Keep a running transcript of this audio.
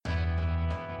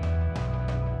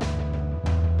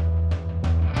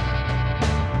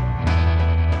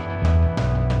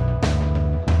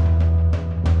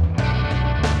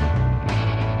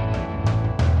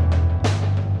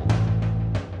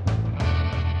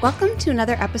Welcome to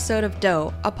another episode of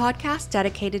Doe, a podcast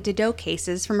dedicated to Doe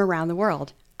cases from around the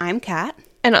world. I'm Kat.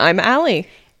 And I'm Allie.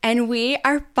 And we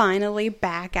are finally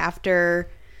back after,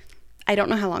 I don't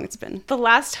know how long it's been. The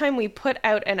last time we put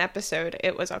out an episode,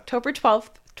 it was October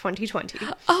 12th, 2020.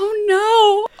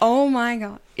 Oh no! Oh my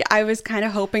god. Yeah, I was kind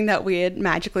of hoping that we had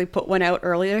magically put one out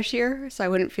earlier this year so I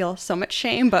wouldn't feel so much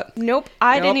shame, but... Nope.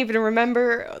 I didn't even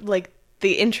remember,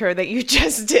 the intro that you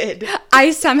just did. I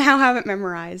somehow have it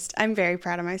memorized. I'm very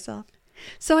proud of myself.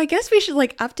 So I guess we should,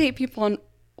 update people on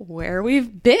where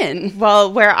we've been.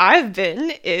 Well, where I've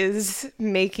been is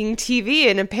making TV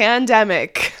in a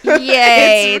pandemic.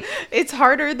 Yay! It's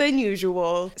harder than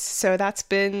usual. So that's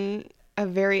been a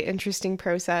very interesting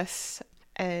process.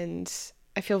 And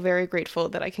I feel very grateful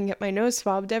that I can get my nose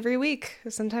swabbed every week,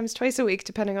 sometimes twice a week,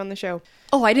 depending on the show.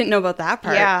 Oh, I didn't know about that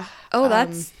part. Yeah. Oh,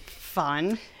 that's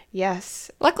fun. Yes.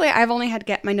 Luckily, I've only had to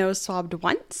get my nose swabbed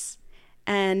once.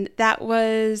 And that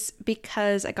was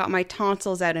because I got my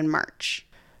tonsils out in March.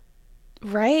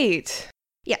 Right.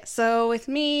 Yeah, so with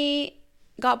me,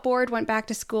 got bored, went back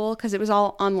to school because it was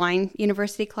all online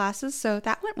university classes. So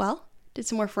that went well. Did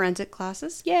some more forensic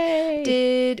classes.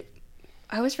 Yay.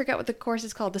 I always forget what the course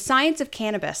is called. The Science of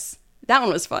Cannabis. That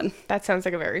one was fun. That sounds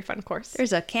like a very fun course.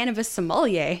 There's a cannabis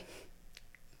sommelier.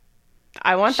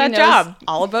 I want She that knows job.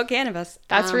 all about cannabis.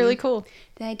 That's really cool.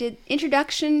 Then I did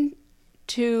Introduction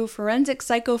to Forensic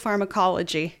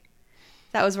Psychopharmacology.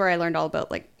 That was where I learned all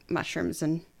about mushrooms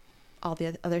and all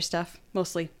the other stuff.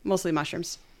 Mostly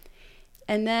mushrooms.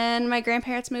 And then my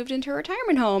grandparents moved into a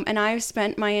retirement home, and I've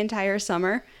spent my entire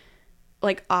summer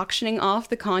auctioning off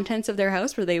the contents of their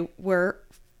house where they were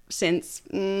since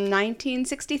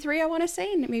 1963, I want to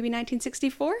say, maybe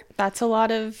 1964. That's a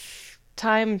lot of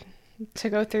time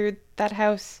to go through that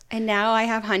house. And now I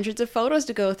have hundreds of photos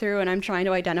to go through, and I'm trying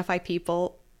to identify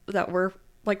people that were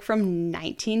from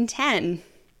 1910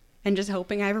 and just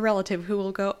hoping I have a relative who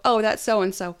will go, oh, that's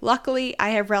so-and-so. Luckily, I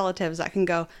have relatives that can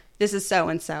go, this is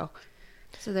so-and-so.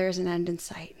 So there's an end in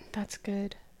sight. That's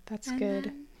good. That's And good.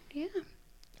 then, yeah,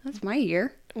 that's my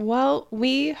year. Well,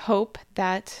 we hope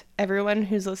that everyone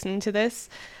who's listening to this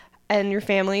and your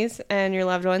families and your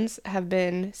loved ones have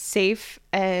been safe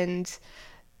and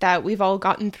that we've all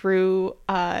gotten through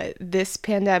this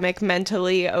pandemic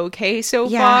mentally okay so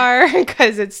far,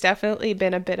 because it's definitely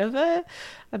been a bit of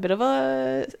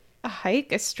a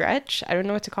hike, a stretch. I don't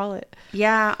know what to call it.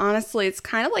 Yeah, honestly, it's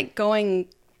kind of like going,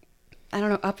 I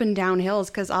don't know, up and down hills,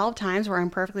 because I'll have times where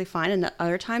I'm perfectly fine and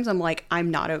other times I'm like,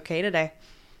 I'm not okay today.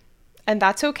 And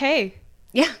that's okay.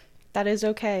 Yeah. That is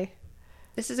okay.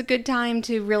 This is a good time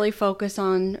to really focus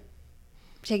on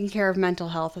taking care of mental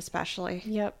health, especially.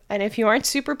 Yep. And if you aren't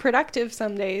super productive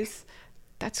some days,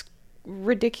 that's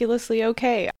ridiculously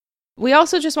okay. We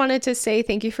also just wanted to say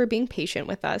thank you for being patient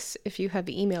with us. If you have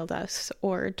emailed us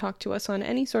or talked to us on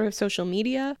any sort of social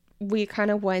media, we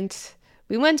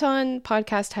went on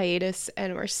podcast hiatus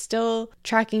and we're still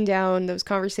tracking down those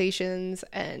conversations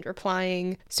and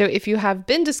replying. So if you have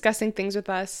been discussing things with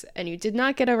us and you did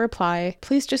not get a reply,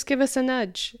 please just give us a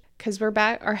nudge, because we're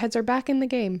back. Our heads are back in the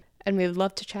game and we would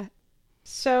love to chat.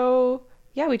 So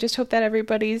yeah, we just hope that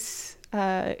everybody's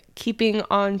keeping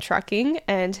on trucking,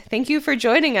 and thank you for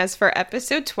joining us for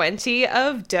episode 20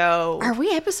 of Doe. Are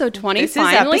we episode 20 This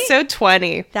finally? is episode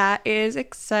 20. That is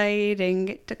exciting.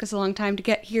 It took us a long time to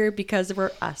get here because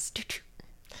we're us.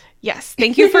 Yes,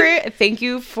 thank you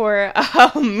for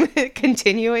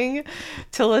continuing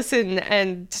to listen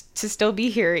and to still be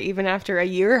here even after a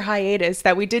year hiatus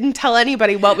that we didn't tell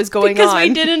anybody what was going on. Because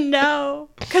we didn't know.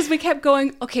 Because we kept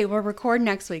going, okay, we'll record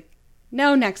next week.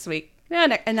 No, next week. No,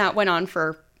 and that went on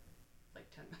for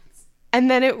 10 months. And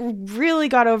then it really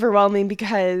got overwhelming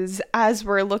because as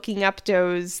we're looking up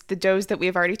does, the does that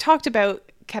we've already talked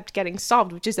about kept getting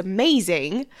solved, which is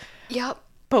amazing. Yep.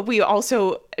 But we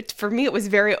also, for me, it was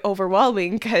very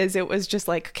overwhelming because it was just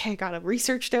okay, I gotta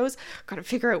research those, gotta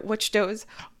figure out which does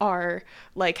are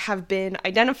have been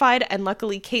identified. And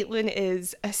luckily, Caitlin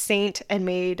is a saint and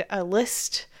made a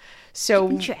list.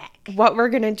 So what we're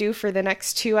gonna do for the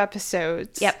next 2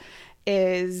 episodes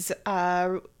is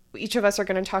each of us are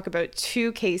going to talk about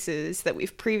 2 cases that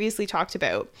we've previously talked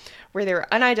about where they were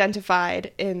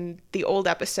unidentified in the old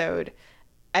episode,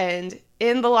 and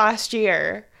in the last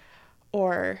year,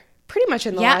 or pretty much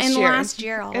in the last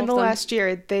year, last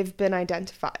year, they've been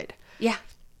identified. Yeah.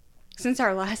 Since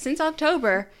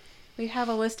October, we have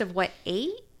a list of 8?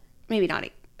 Maybe not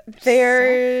 8.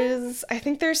 I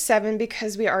think there's 7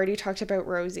 because we already talked about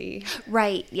Rosie.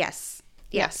 Right. Yes.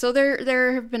 Yeah, so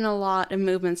there have been a lot of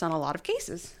movements on a lot of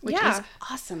cases, which is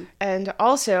awesome. And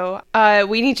also,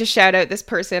 we need to shout out this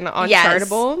person on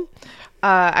Chartable.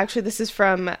 Actually, this is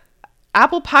from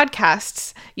Apple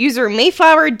Podcasts user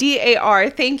Mayflower DAR,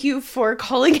 thank you for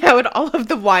calling out all of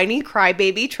the whiny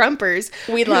crybaby Trumpers.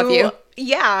 We love you.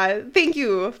 Yeah, thank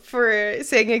you for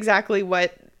saying exactly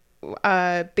what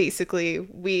basically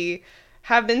we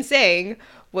have been saying,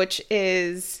 which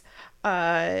is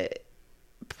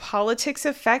politics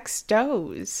affects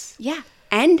does. Yeah.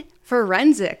 And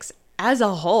forensics as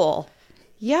a whole.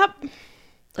 Yep.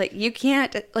 Like, you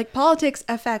can't, like, politics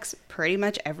affects pretty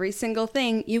much every single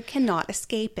thing. You cannot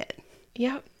escape it.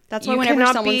 Yep. That's why you whenever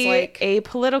cannot someone's be like,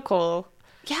 apolitical.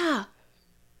 yeah.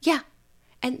 Yeah.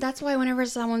 And that's why whenever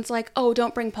someone's like, oh,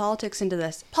 don't bring politics into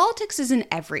this. Politics is in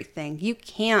everything. You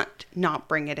can't not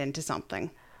bring it into something.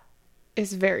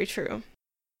 Is very true.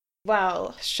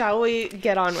 Well, shall we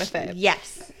get on with it?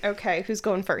 Yes. Okay, who's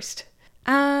going first?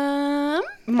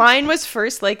 Mine was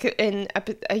first, like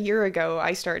a year ago.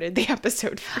 I started the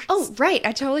episode first. Oh, right.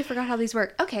 I totally forgot how these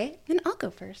work. Okay, then I'll go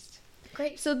first.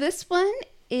 Great. So this one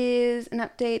is an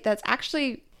update that's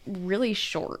actually really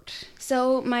short.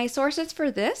 So my sources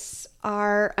for this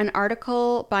are an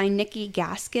article by Nikki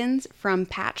Gaskins from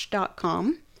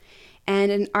Patch.com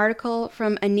and an article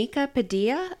from Anika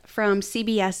Padilla from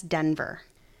CBS Denver.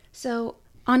 So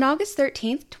on August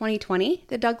 13th, 2020,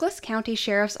 the Douglas County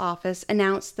Sheriff's Office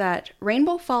announced that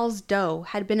Rainbow Falls Doe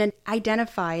had been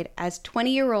identified as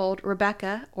 20-year-old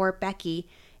Rebecca, or Becky,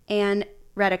 Ann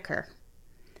Redeker.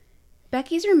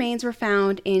 Becky's remains were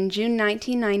found in June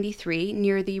 1993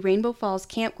 near the Rainbow Falls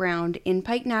campground in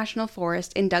Pike National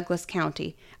Forest in Douglas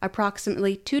County,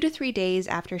 approximately 2 to 3 days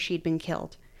after she'd been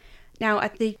killed. Now,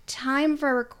 at the time of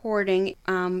our recording,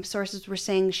 sources were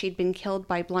saying she'd been killed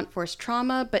by blunt force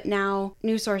trauma, but now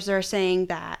news sources are saying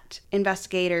that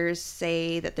investigators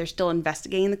say that they're still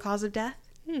investigating the cause of death.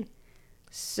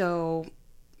 So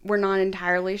we're not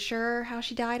entirely sure how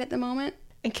she died at the moment.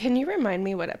 And can you remind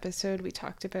me what episode we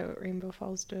talked about Rainbow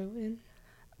Falls Doe in?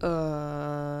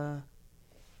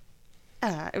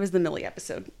 It was the Millie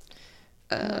episode.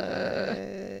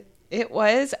 It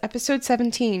was episode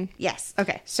 17. Yes.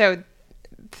 Okay. So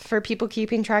for people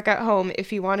keeping track at home,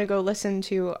 if you want to go listen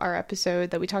to our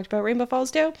episode that we talked about Rainbow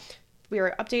Falls Doe, we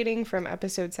are updating from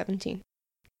episode 17.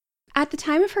 At the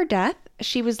time of her death,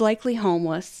 she was likely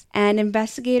homeless, and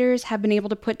investigators have been able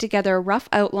to put together a rough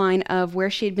outline of where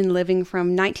she had been living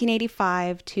from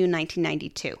 1985 to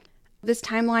 1992. This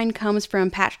timeline comes from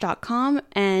Patch.com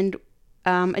and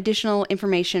additional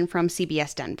information from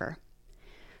CBS Denver.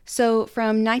 So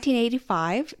from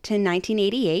 1985 to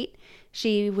 1988,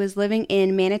 she was living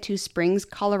in Manitou Springs,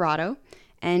 Colorado,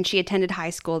 and she attended high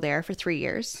school there for 3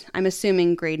 years. I'm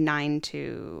assuming grade 9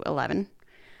 to 11.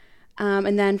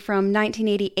 And then from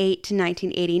 1988 to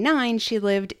 1989, she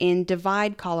lived in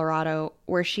Divide, Colorado,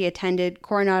 where she attended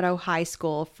Coronado High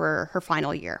School for her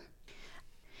final year.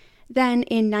 Then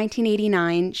in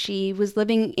 1989, she was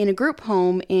living in a group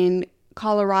home in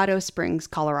Colorado Springs,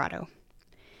 Colorado.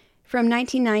 From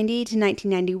 1990 to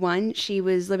 1991, she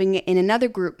was living in another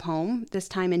group home, this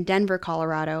time in Denver,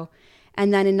 Colorado.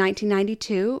 And then in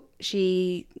 1992,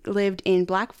 she lived in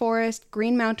Black Forest,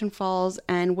 Green Mountain Falls,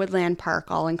 and Woodland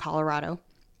Park, all in Colorado.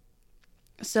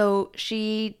 So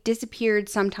she disappeared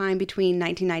sometime between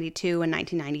 1992 and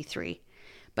 1993.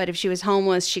 But if she was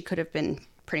homeless, she could have been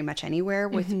pretty much anywhere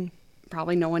with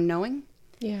probably no one knowing.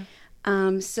 Yeah.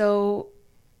 So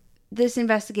this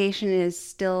investigation is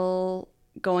still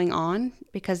going on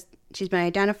because she's been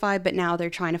identified, but now they're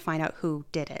trying to find out who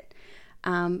did it.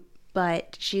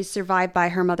 But she's survived by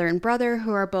her mother and brother,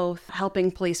 who are both helping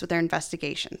police with their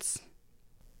investigations.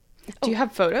 Do you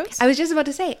have photos? I was just about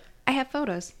to say, I have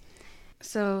photos.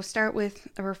 So start with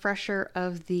a refresher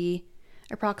of the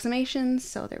approximations.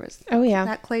 So there was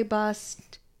that clay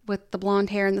bust with the blonde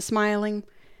hair and the smiling.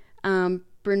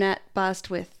 Brunette bust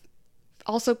with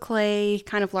also clay,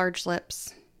 kind of large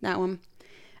lips. That one.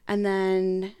 And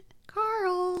then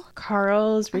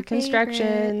Carl's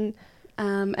reconstruction.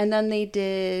 And then they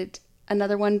did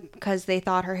another one because they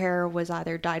thought her hair was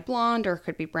either dyed blonde or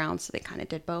could be brown, so they kind of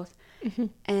did both.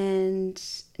 And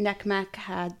NCMEC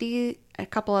had a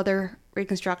couple other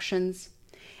reconstructions.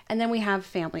 And then we have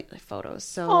family photos.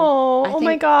 So I think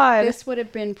my God. This would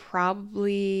have been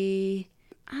probably,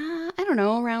 I don't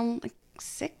know, around like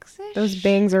 6-ish. Those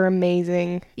bangs are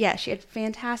amazing. Yeah, she had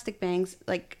fantastic bangs,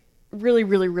 like really,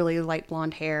 really, really light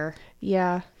blonde hair.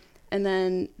 Yeah. And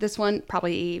then this one,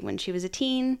 probably when she was a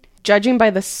teen. Judging by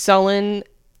the sullen,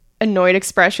 annoyed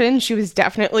expression, she was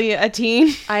definitely a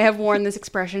teen. I have worn this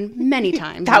expression many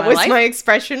times. That was my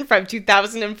expression from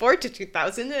 2004 to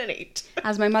 2008.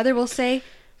 As my mother will say,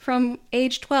 from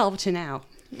age 12 to now.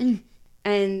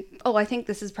 And, I think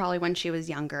this is probably when she was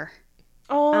younger.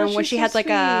 Oh, when she had like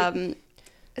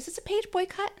is this a page boy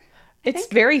cut? It's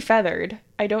very feathered.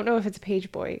 I don't know if it's a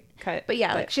page boy cut. But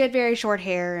yeah, like she had very short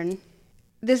hair, and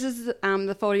this is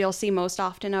the photo you'll see most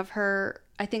often of her.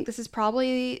 I think this is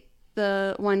probably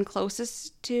the one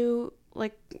closest to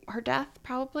like her death,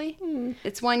 probably.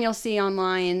 It's one you'll see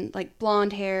online, like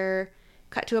blonde hair,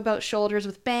 cut to about shoulders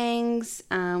with bangs,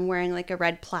 wearing like a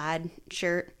red plaid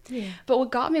shirt. Yeah. But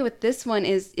what got me with this one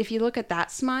is if you look at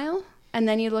that smile, and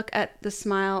then you look at the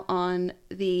smile on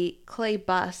the clay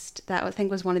bust that I think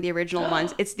was one of the original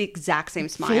ones, it's the exact same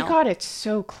smile. They got it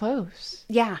so close.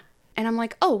 Yeah. And I'm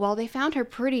like, oh, well, they found her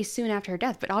pretty soon after her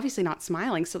death, but obviously not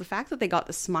smiling. So the fact that they got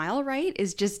the smile right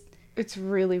is just... It's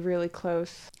really, really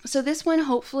close. So this one,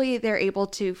 hopefully they're able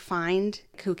to find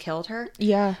who killed her.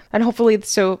 Yeah. And hopefully,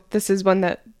 so this is one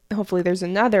that, hopefully there's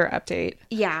another update.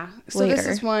 Yeah. So later. This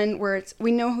is one where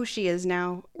we know who she is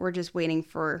now. We're just waiting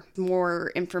for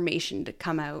more information to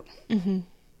come out. Mm-hmm.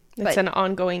 It's an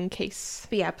ongoing case.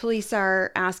 But yeah, police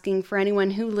are asking for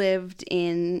anyone who lived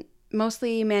in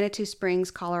mostly Manitou Springs,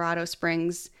 Colorado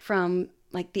Springs, from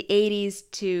like the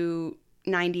 80s to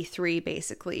 93,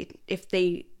 basically, if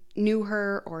they knew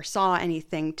her or saw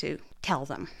anything to tell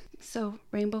them. So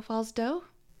Rainbow Falls Doe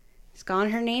has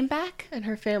gotten her name back. And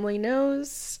her family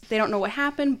knows. They don't know what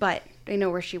happened, but they know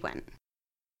where she went.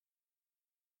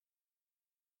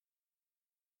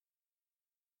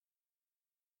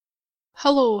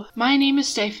 Hello, my name is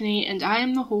Stephanie and I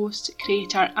am the host,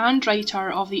 creator and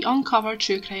writer of the Uncover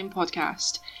True Crime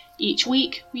podcast. Each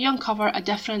week, we uncover a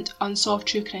different unsolved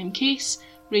true crime case,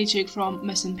 ranging from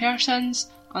missing persons,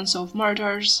 unsolved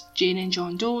murders, Jane and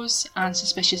John Does, and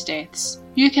suspicious deaths.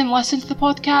 You can listen to the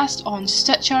podcast on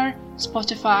Stitcher,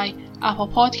 Spotify, Apple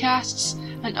Podcasts,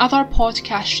 and other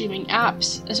podcast streaming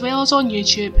apps, as well as on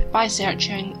YouTube by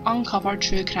searching Uncover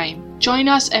True Crime. Join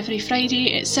us every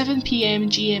Friday at 7 PM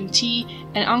GMT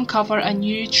and uncover a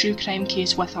new true crime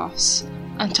case with us.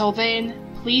 Until then,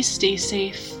 please stay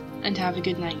safe and have a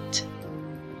good night.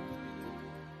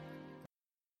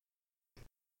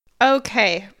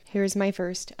 Okay, here's my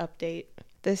first update.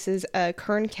 This is a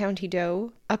Kern County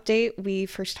Doe update. We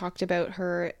first talked about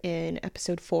her in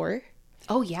episode 4.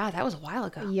 Oh yeah, that was a while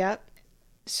ago. Yep.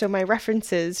 So my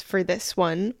references for this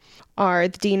one are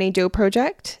the DNA Doe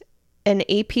Project, an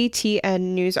APTN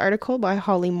news article by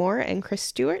Holly Moore and Chris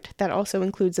Stewart that also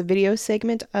includes a video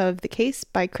segment of the case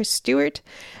by Chris Stewart,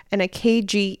 and a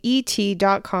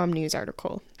KGET.com news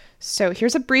article. So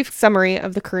here's a brief summary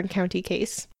of the Kern County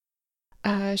case.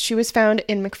 She was found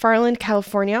in McFarland,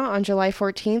 California on July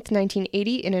 14th,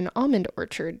 1980 in an almond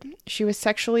orchard. She was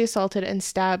sexually assaulted and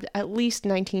stabbed at least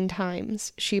 19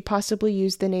 times. She possibly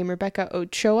used the name Rebecca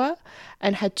Ochoa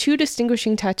and had 2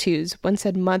 distinguishing tattoos. One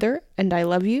said Mother and I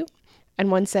love you, and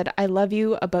one said I love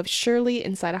you above Shirley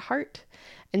inside a heart,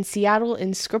 and Seattle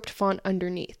in script font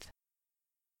underneath.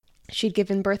 She'd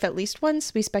given birth at least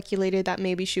once. We speculated that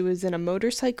maybe she was in a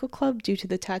motorcycle club due to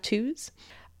the tattoos.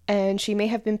 And she may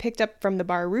have been picked up from the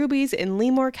bar Ruby's in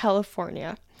Lemoore,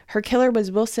 California. Her killer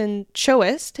was Wilson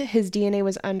Choist. His DNA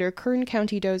was under Kern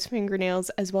County Doe's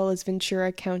fingernails, as well as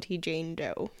Ventura County Jane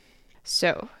Doe.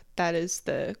 So, that is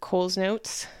the Coles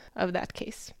notes of that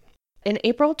case. In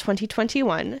April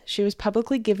 2021, she was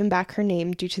publicly given back her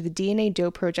name due to the DNA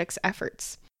Doe Project's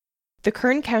efforts. The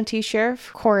Kern County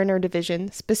Sheriff Coroner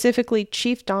Division, specifically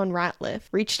Chief Don Ratliff,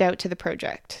 reached out to the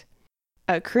project.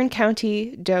 Kern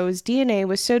County Doe's DNA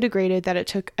was so degraded that it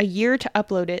took a year to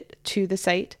upload it to the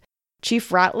site. Chief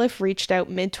Ratliff reached out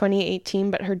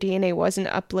mid-2018, but her DNA wasn't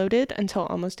uploaded until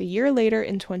almost a year later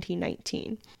in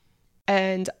 2019.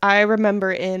 And I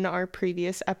remember in our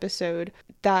previous episode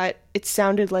that it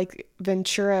sounded like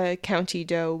Ventura County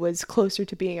Doe was closer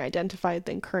to being identified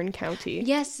than Kern County.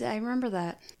 Yes, I remember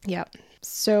that. Yep.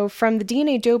 So from the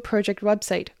DNA Doe Project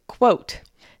website, quote,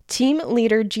 Team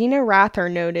leader Gina Rather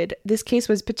noted, this case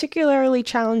was particularly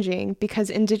challenging because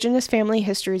Indigenous family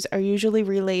histories are usually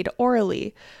relayed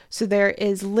orally, so there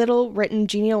is little written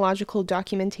genealogical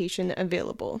documentation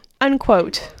available.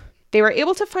 Unquote. They were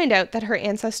able to find out that her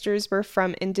ancestors were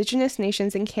from Indigenous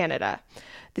nations in Canada.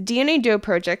 The DNA Doe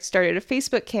Project started a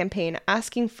Facebook campaign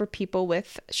asking for people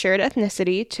with shared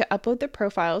ethnicity to upload their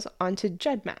profiles onto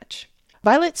GEDmatch.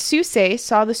 Violet Soucy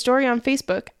saw the story on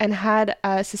Facebook and had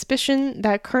a suspicion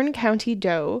that Kern County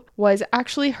Doe was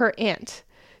actually her aunt.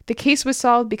 The case was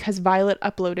solved because Violet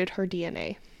uploaded her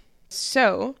DNA.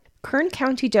 So, Kern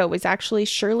County Doe was actually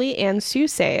Shirley Ann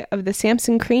Soucy of the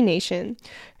Samson Cree Nation,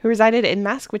 who resided in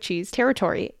Maskwacis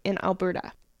territory in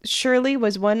Alberta. Shirley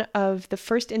was one of the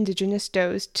first Indigenous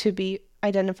does to be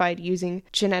identified using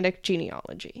genetic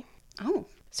genealogy. Oh.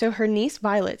 So her niece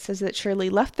Violet says that Shirley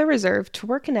left the reserve to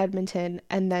work in Edmonton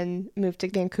and then moved to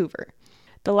Vancouver.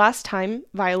 The last time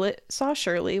Violet saw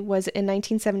Shirley was in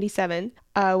 1977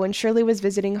 when Shirley was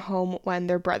visiting home when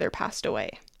their brother passed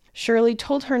away. Shirley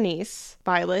told her niece,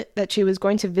 Violet, that she was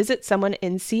going to visit someone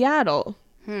in Seattle.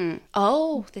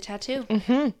 Oh, the tattoo.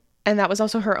 And that was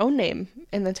also her own name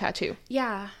in the tattoo.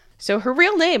 Yeah. So her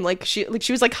real name, she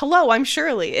was like, hello, I'm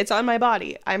Shirley. It's on my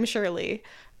body. I'm Shirley.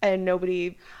 And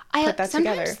nobody put that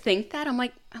together. I sometimes think that. I'm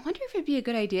like, I wonder if it'd be a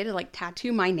good idea to like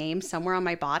tattoo my name somewhere on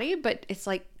my body. But it's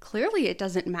like, clearly it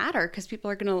doesn't matter because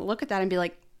people are going to look at that and be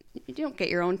like, you don't get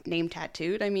your own name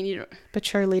tattooed. I mean, you don't. But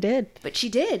Shirley did. But she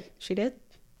did. She did.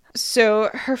 So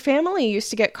her family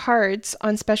used to get cards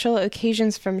on special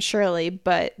occasions from Shirley,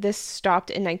 but this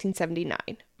stopped in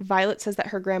 1979. Violet says that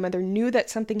her grandmother knew that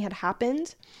something had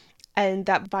happened and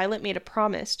that Violet made a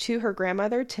promise to her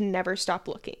grandmother to never stop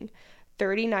looking.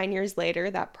 39 years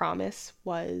later, that promise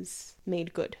was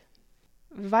made good.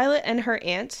 Violet and her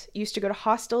aunt used to go to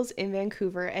hostels in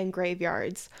Vancouver and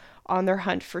graveyards on their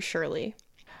hunt for Shirley.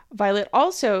 Violet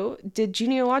also did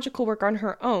genealogical work on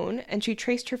her own, and she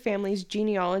traced her family's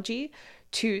genealogy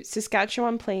to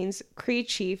Saskatchewan Plains Cree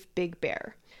chief Big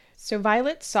Bear. So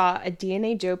Violet saw a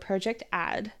DNA Doe Project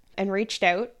ad and reached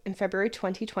out in February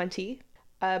 2020.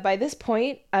 By this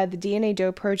point, the DNA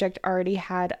Doe Project already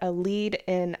had a lead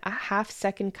in a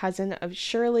half-second cousin of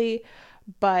Shirley,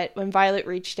 but when Violet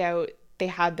reached out, they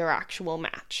had their actual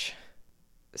match.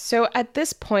 So at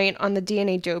this point on the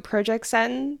DNA Doe Project's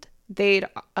end, they'd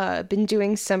been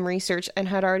doing some research and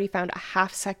had already found a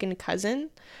half-second cousin.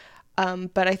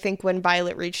 But I think when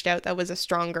Violet reached out, that was a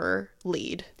stronger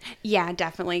lead. Yeah,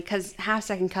 definitely. Because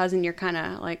half-second cousin, you're kind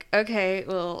of like, okay,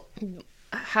 well...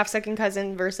 Half-second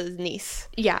cousin versus niece.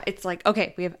 Yeah, it's like,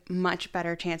 okay, we have much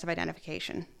better chance of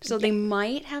identification. So they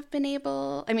might have been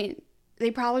able... I mean,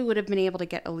 they probably would have been able to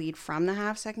get a lead from the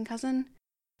half-second cousin.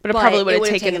 But it probably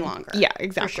would have taken longer. Yeah,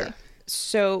 exactly. For sure.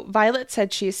 So Violet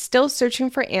said she is still searching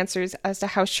for answers as to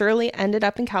how Shirley ended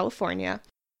up in California.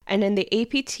 And in the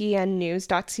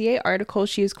aptnnews.ca article,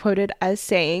 she is quoted as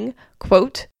saying,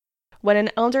 quote, "When an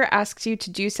elder asks you to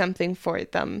do something for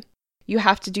them, you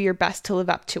have to do your best to live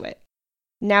up to it.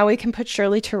 Now we can put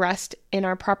Shirley to rest in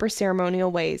our proper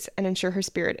ceremonial ways and ensure her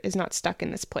spirit is not stuck in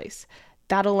this place.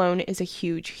 That alone is a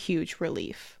huge, huge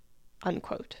relief."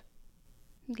 Unquote.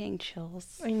 I'm getting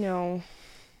chills. I know.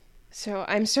 So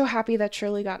I'm so happy that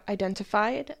Shirley got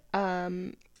identified.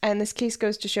 And this case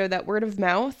goes to show that word of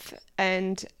mouth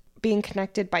and being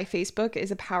connected by Facebook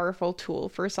is a powerful tool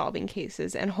for solving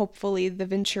cases. And hopefully the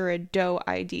Ventura Doe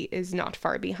ID is not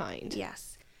far behind.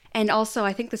 Yes. And also,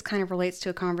 I think this kind of relates to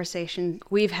a conversation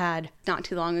we've had not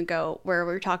too long ago where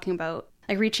we were talking about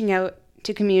like reaching out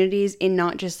to communities in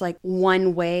not just like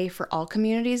one way for all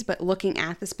communities, but looking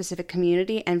at the specific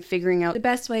community and figuring out the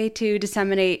best way to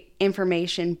disseminate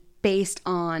information based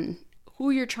on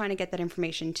who you're trying to get that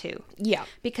information to. Yeah.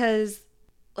 Because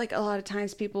like a lot of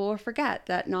times people will forget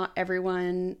that not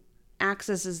everyone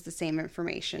accesses the same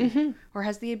information or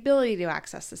has the ability to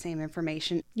access the same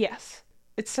information. Yes.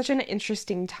 It's such an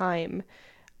interesting time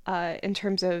in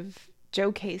terms of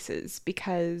Doe cases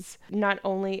because not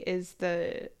only is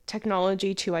the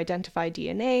technology to identify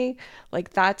DNA,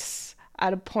 like that's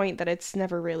at a point that it's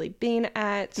never really been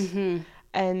at.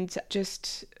 And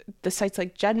just the sites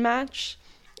like GEDmatch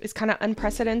is kind of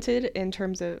unprecedented in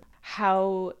terms of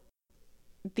how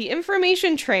the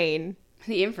information train...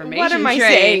 The information What am I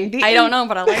train. saying? I don't know,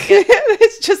 but I like it.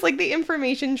 It's just like the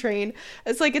information train.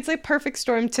 It's like it's a perfect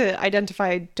storm to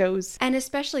identify Does. And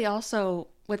especially also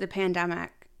with the pandemic,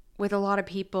 with a lot of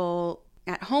people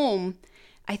at home,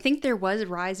 I think there was a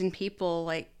rise in people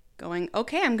like going,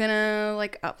 okay, I'm gonna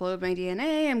like upload my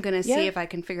DNA. I'm gonna see if I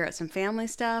can figure out some family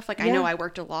stuff. Like I know I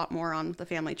worked a lot more on the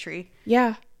family tree.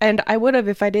 Yeah, and I would have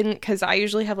if I didn't, because I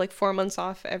usually have like 4 months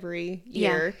off every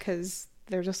year because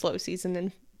there's a slow season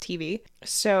in TV.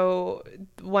 So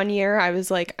 1 year I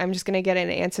was like, I'm just gonna get an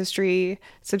Ancestry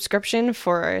subscription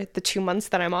for the 2 months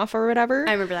that I'm off or whatever.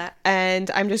 I remember that. And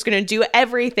I'm just gonna do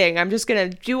everything. I'm just gonna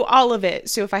do all of it.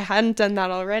 So if I hadn't done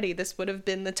that already, this would have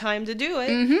been the time to do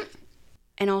it.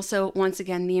 And also, once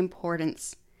again, the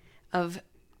importance of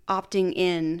opting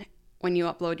in when you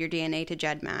upload your DNA to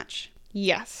GEDmatch.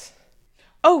 Yes.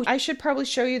 Oh, I should probably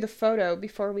show you the photo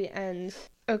before we end.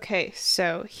 Okay,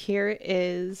 so here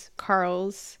is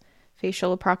Carl's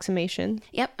facial approximation.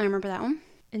 Yep, I remember that one.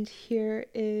 And here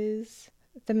is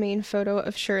the main photo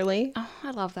of Shirley. Oh,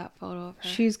 I love that photo of her.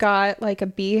 She's got like a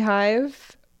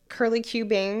beehive, curly Q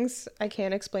bangs. I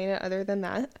can't explain it other than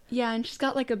that. Yeah, and she's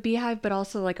got like a beehive, but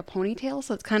also like a ponytail,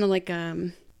 so it's kind of like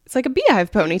It's like a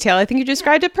beehive ponytail. I think you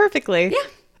described it perfectly. Yeah,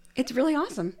 it's really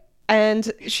awesome.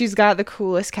 And she's got the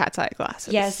coolest cat's eye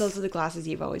glasses. Yes, those are the glasses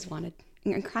you've always wanted.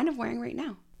 I'm kind of wearing right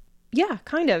now. Yeah,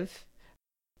 kind of.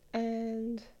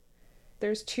 And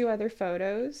there's 2 other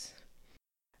photos.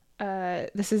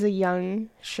 This is a young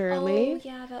Shirley. Oh,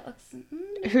 yeah, that looks...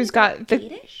 who's got the...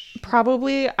 8-ish?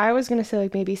 Probably, I was going to say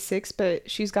like maybe 6, but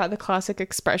she's got the classic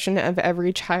expression of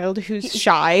every child who's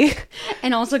shy.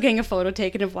 And also getting a photo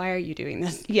taken of, why are you doing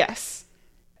this? Yes.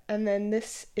 And then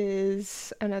this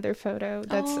is another photo.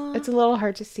 It's a little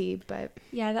hard to see, but...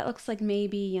 Yeah, that looks like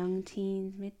maybe young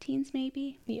teens, mid-teens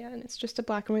maybe. Yeah, and it's just a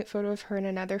black and white photo of her and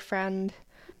another friend.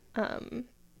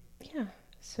 Yeah,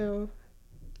 so...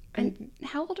 And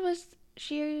how old was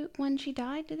she when she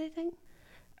died, do they think?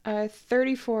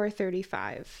 34,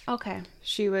 35. Okay.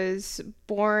 She was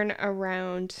born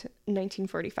around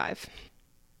 1945.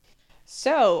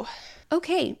 So...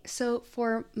 Okay, so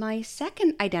for my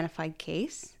second identified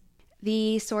case,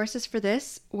 the sources for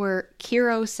this were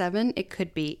Kiro7. It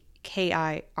could be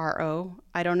Kiro.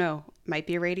 I don't know. Might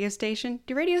be a radio station.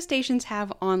 Do radio stations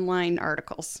have online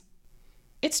articles?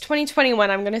 It's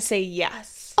 2021. I'm going to say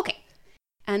yes. Okay.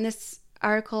 And this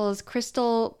article is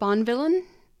Crystal Bonvillain.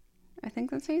 I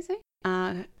think that's how you say.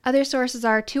 Other sources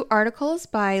are 2 articles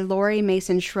by Lori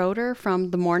Mason Schroeder from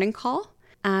The Morning Call,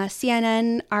 a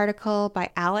CNN article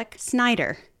by Alec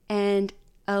Snyder, and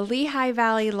a Lehigh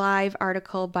Valley Live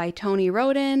article by Tony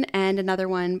Roden, and another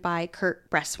one by Kurt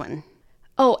Breswin.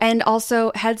 Oh, and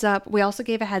also, heads up, we also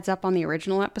gave a heads up on the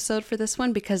original episode for this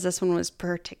one because this one was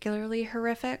particularly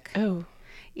horrific. Oh.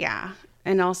 Yeah.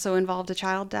 And also involved a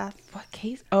child death. What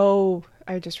case? Oh,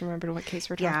 I just remembered what case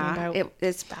we're talking about.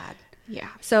 It's bad. Yeah.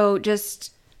 So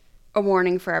just a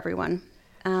warning for everyone.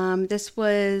 This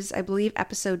was, I believe,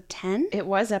 episode 10. It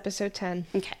was episode 10.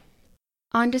 Okay.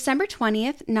 On December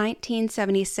 20th,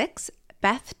 1976,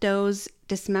 Beth Doe's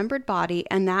dismembered body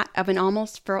and that of an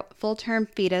almost full-term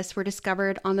fetus were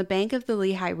discovered on the bank of the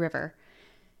Lehigh River.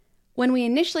 When we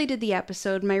initially did the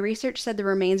episode, my research said the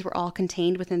remains were all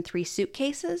contained within 3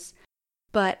 suitcases.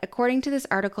 But according to this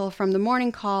article from The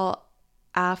Morning Call,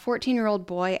 a 14-year-old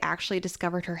boy actually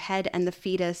discovered her head and the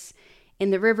fetus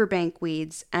in the riverbank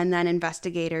weeds, and then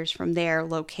investigators from there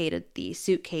located the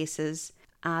suitcases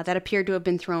that appeared to have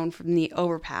been thrown from the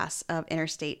overpass of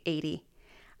Interstate 80.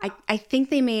 I think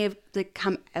they may have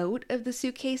come out of the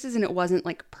suitcases and it wasn't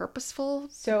purposeful.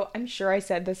 So I'm sure I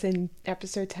said this in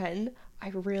episode 10. I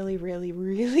really, really,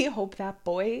 really hope that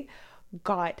boy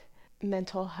got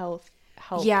mental health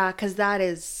help. Yeah, because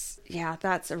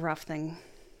that's a rough thing.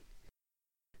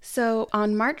 So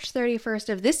on March 31st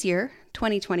of this year,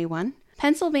 2021,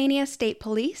 Pennsylvania State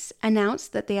Police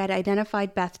announced that they had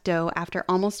identified Beth Doe after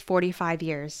almost 45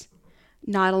 years.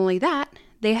 Not only that,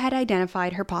 they had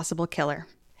identified her possible killer.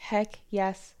 Heck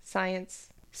yes, science.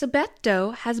 So Beth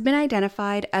Doe has been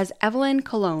identified as Evelyn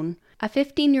Colon, a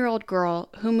 15-year-old girl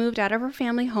who moved out of her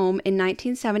family home in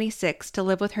 1976 to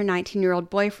live with her 19-year-old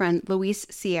boyfriend, Luis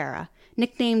Sierra,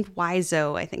 nicknamed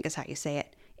Wizo, I think is how you say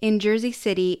it, in Jersey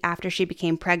City after she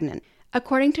became pregnant.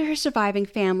 According to her surviving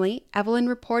family, Evelyn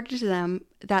reported to them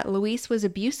that Luis was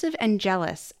abusive and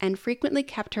jealous and frequently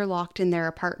kept her locked in their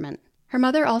apartment. Her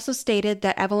mother also stated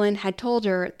that Evelyn had told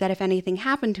her that if anything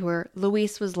happened to her,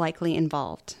 Luis was likely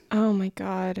involved. Oh my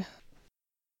God.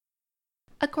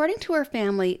 According to her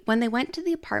family, when they went to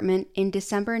the apartment in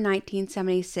December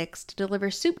 1976 to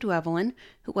deliver soup to Evelyn,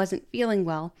 who wasn't feeling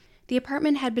well, the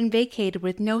apartment had been vacated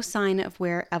with no sign of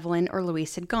where Evelyn or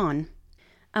Luis had gone.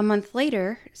 A month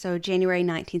later, so January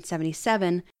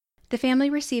 1977, the family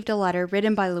received a letter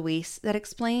written by Luis that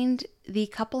explained the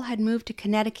couple had moved to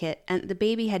Connecticut and the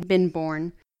baby had been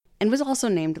born and was also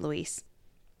named Luis.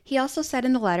 He also said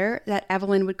in the letter that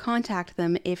Evelyn would contact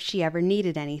them if she ever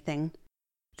needed anything.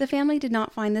 The family did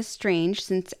not find this strange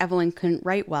since Evelyn couldn't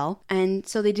write well, and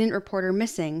so they didn't report her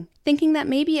missing, thinking that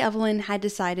maybe Evelyn had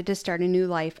decided to start a new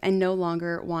life and no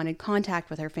longer wanted contact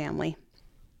with her family.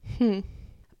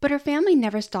 But her family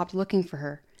never stopped looking for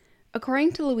her.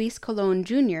 According to Luis Colon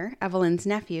Jr., Evelyn's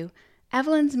nephew,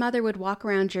 Evelyn's mother would walk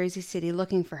around Jersey City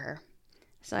looking for her.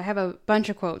 So I have a bunch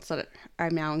of quotes that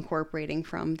I'm now incorporating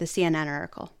from the CNN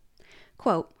article.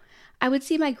 Quote, "I would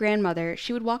see my grandmother.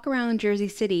 She would walk around Jersey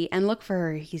City and look for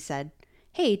her," he said.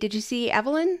 "Hey, did you see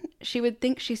Evelyn?" She would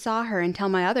think she saw her and tell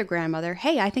my other grandmother,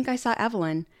 "Hey, I think I saw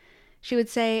Evelyn." She would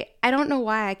say, "I don't know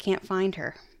why I can't find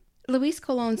her." Luis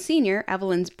Colon Sr.,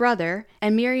 Evelyn's brother,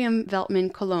 and Miriam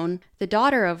Veltman Colon, the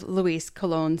daughter of Luis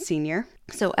Colon Sr.,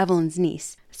 so Evelyn's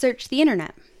niece, searched the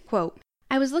internet. Quote,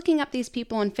 "I was looking up these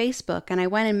people on Facebook and I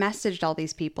went and messaged all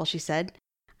these people," she said.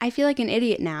 "I feel like an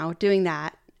idiot now doing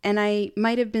that, and I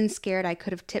might have been scared I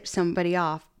could have tipped somebody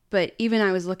off, but even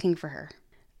I was looking for her."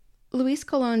 Luis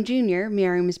Colon Jr.,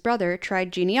 Miriam's brother,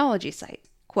 tried genealogy sites.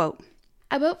 Quote,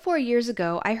 About 4 years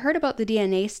ago, I heard about the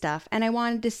DNA stuff and I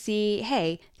wanted to see,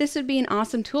 hey, this would be an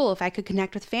awesome tool if I could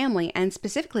connect with family and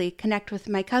specifically connect with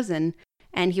my cousin.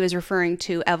 And he was referring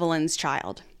to Evelyn's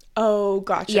child. Oh,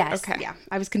 gotcha. Yes. Okay. Yeah.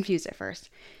 I was confused at first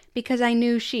because I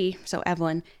knew she, so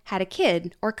Evelyn, had a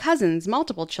kid or cousins,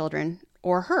 multiple children,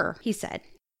 or her, he said.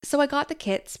 So I got the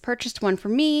kits, purchased one for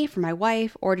me, for my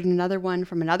wife, ordered another one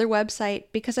from another website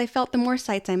because I felt the more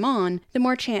sites I'm on, the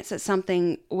more chance that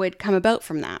something would come about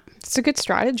from that. It's a good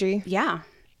strategy. Yeah.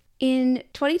 In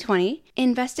 2020,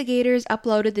 investigators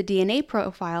uploaded the DNA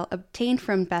profile obtained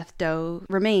from Beth Doe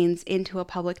remains into a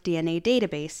public DNA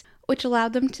database, which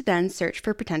allowed them to then search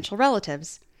for potential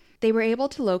relatives. They were able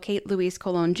to locate Luis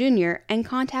Colon Jr. and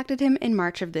contacted him in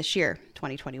March of this year,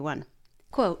 2021.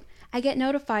 Quote, I get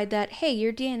notified that, hey,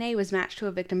 your DNA was matched to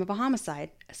a victim of a homicide.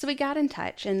 So we got in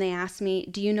touch and they asked me,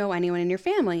 do you know anyone in your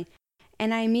family?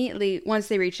 And I immediately, once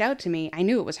they reached out to me, I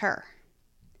knew it was her.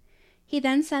 He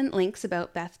then sent links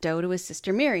about Beth Doe to his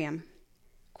sister Miriam.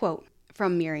 Quote,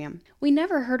 from Miriam, we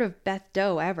never heard of Beth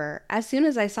Doe ever. As soon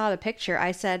as I saw the picture,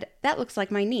 I said, that looks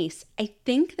like my niece. I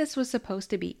think this was supposed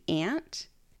to be Aunt.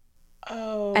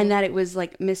 Oh. And that it was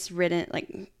like miswritten, like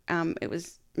it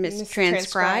was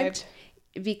mistranscribed.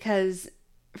 Because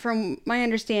from my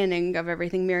understanding of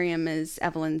everything, Miriam is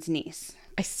Evelyn's niece.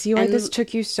 I see why this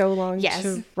took you so long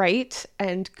to write,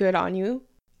 and good on you.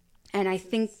 And I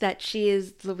think that she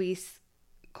is Luis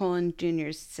Colon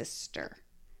Jr.'s sister.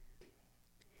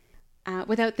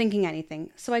 Without thinking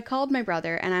anything. So I called my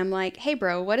brother and I'm like, hey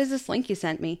bro, what is this link you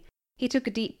sent me? He took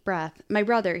a deep breath. My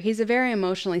brother, he's a very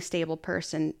emotionally stable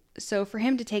person. So for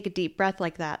him to take a deep breath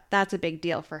like that, that's a big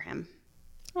deal for him.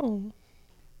 Oh.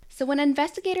 So when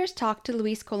investigators talked to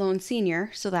Luis Colon Sr.,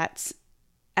 so that's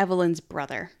Evelyn's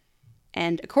brother,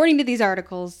 and according to these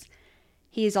articles,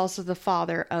 he is also the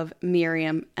father of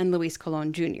Miriam and Luis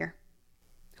Colon Jr.,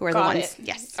 who are the ones.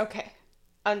 Yes. Okay.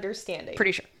 Understanding.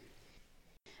 Pretty sure.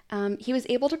 He was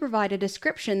able to provide a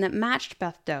description that matched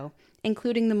Beth Doe,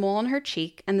 including the mole on her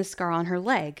cheek and the scar on her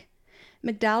leg.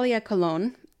 Magdalia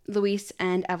Colon, Luis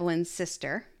and Evelyn's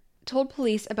sister, told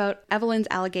police about Evelyn's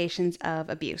allegations of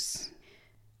abuse.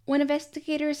 When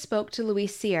investigators spoke to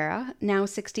Luis Sierra, now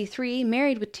 63,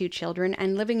 married with 2 children,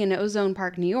 and living in Ozone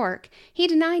Park, New York, he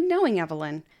denied knowing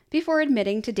Evelyn, before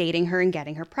admitting to dating her and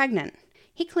getting her pregnant.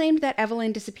 He claimed that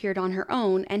Evelyn disappeared on her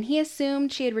own, and he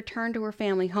assumed she had returned to her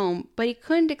family home, but he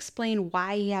couldn't explain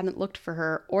why he hadn't looked for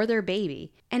her or their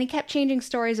baby, and he kept changing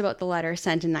stories about the letter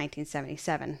sent in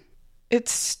 1977.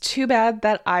 It's too bad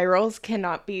that eye rolls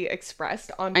cannot be expressed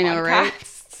on podcasts. I know,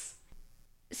 right?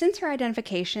 Since her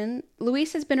identification,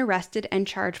 Luis has been arrested and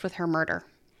charged with her murder.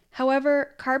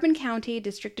 However, Carbon County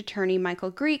District Attorney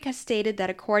Michael Greek has stated that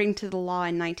according to the law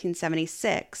in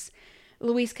 1976,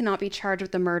 Luis cannot be charged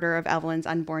with the murder of Evelyn's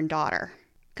unborn daughter.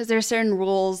 Because there are certain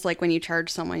rules, like when you charge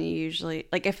someone, you usually,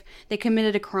 like if they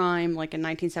committed a crime, like in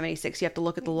 1976, you have to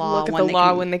look at the law.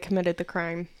 When they committed the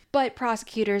crime. But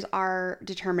prosecutors are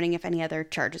determining if any other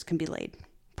charges can be laid.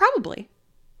 Probably.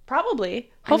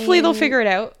 Hopefully they'll figure it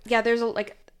out. Yeah, there's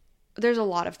a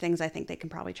lot of things I think they can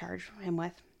probably charge him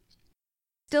with.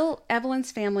 Still,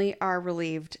 Evelyn's family are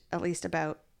relieved, at least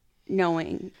about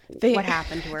knowing what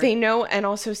happened to her. They know, and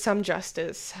also some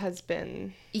justice has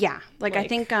been... Yeah, I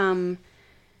think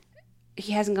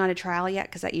he hasn't gone to trial yet,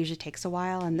 because that usually takes a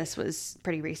while, and this was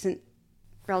pretty recent,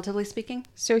 relatively speaking.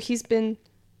 So he's been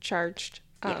charged.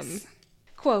 Yes.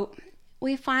 Quote,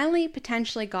 we finally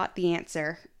potentially got the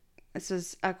answer. This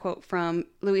is a quote from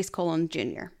Luis Colon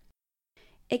Jr.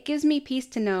 It gives me peace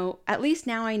to know, at least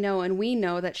now I know and we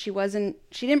know that she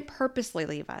didn't purposely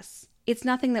leave us. It's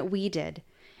nothing that we did.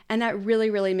 And that really,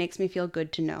 really makes me feel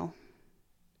good to know.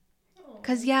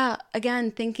 Because, yeah,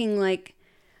 again, thinking like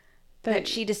that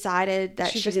she decided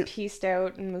that she just pieced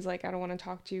out and was like, I don't want to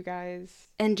talk to you guys.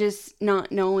 And just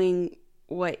not knowing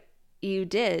what you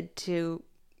did to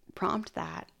prompt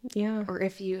that. Yeah. Or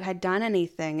if you had done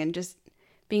anything, and just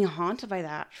being haunted by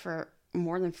that for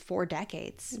more than 4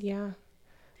 decades. Yeah.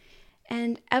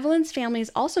 And Evelyn's family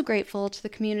is also grateful to the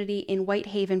community in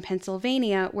Whitehaven,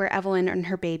 Pennsylvania, where Evelyn and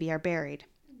her baby are buried.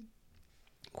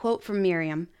 Quote from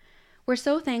Miriam, we're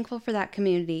so thankful for that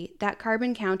community, that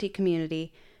Carbon County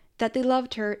community, that they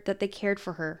loved her, that they cared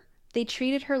for her. They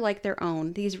treated her like their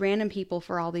own, these random people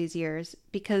for all these years,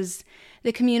 because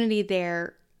the community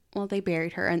there, well, they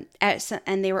buried her,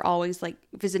 and they were always, like,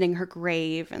 visiting her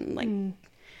grave, and, like,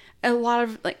 a lot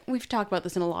of, like, we've talked about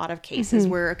this in a lot of cases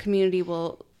where a community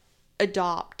will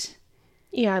adopt.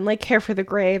 Yeah, and, like, care for the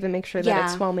grave and make sure that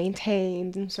it's well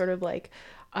maintained, and sort of, like,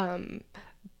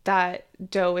 that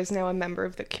Doe is now a member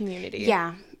of the community.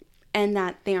 Yeah, and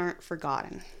that they aren't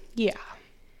forgotten. Yeah.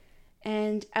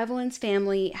 And Evelyn's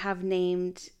family have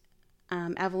named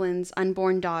Evelyn's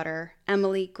unborn daughter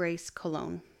Emily Grace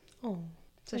Cologne. Oh.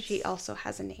 So she also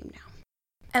has a name now.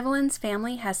 Evelyn's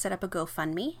family has set up a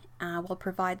GoFundMe. We'll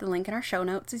provide the link in our show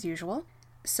notes as usual.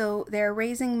 So they're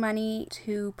raising money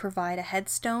to provide a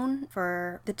headstone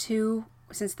for the two,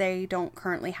 since they don't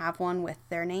currently have one with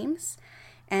their names.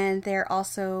 And they're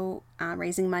also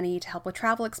raising money to help with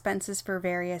travel expenses for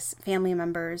various family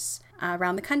members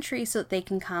around the country so that they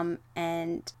can come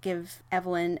and give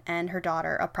Evelyn and her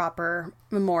daughter a proper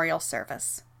memorial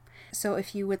service. So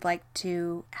if you would like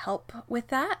to help with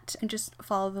that, and just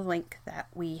follow the link that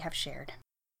we have shared.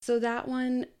 So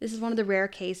this is one of the rare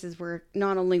cases where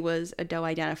not only was a doe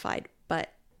identified,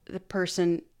 but the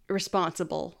person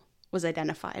responsible was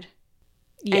identified.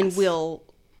 Yes. And will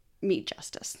meet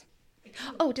justice.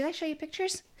 Oh, did I show you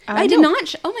pictures? I did no.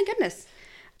 not. Oh my goodness.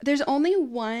 There's only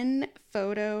one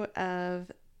photo of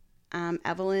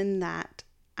Evelyn that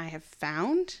I have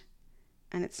found,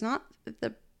 and it's not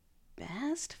the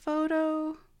best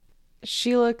photo.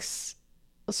 She looks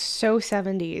so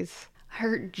 70s.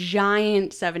 Her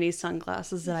giant 70s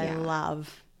sunglasses that I Yeah.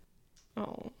 love.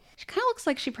 Oh. She kind of looks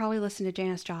like she probably listened to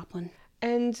Janis Joplin.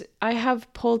 And I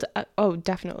have pulled up,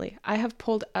 definitely. I have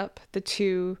pulled up the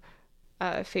two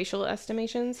facial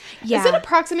estimations. Yeah. Is it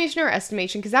approximation or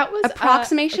estimation? Because that was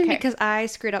Approximation, okay. because I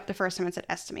screwed up the first time it said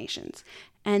estimations.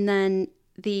 And then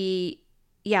the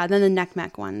neck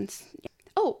mech ones.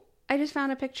 Oh, I just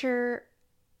found a picture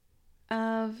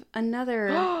of another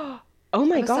Oh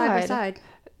my of a god. side by side.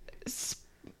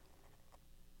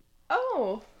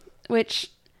 Oh.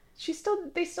 Which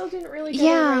They still didn't really get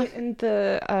Yeah. it right in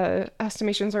the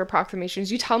estimations or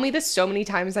approximations. You tell me this so many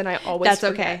times and I always that's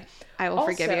forget. okay. I will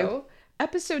forgive you. Also,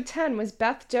 episode 10 was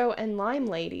Beth Doe and Lime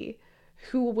Lady,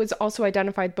 who was also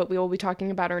identified, but we will be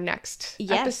talking about her next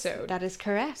episode. That is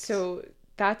correct. So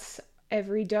that's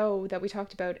every doe that we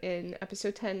talked about in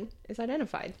episode 10 is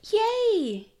identified.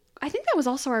 Yay! I think that was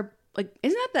also our, like,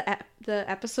 isn't that the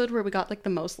episode where we got like the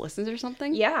most listens or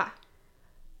something? Yeah.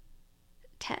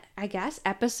 I guess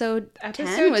episode 10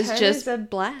 Episode was 10 just is a-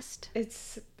 blessed.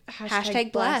 It's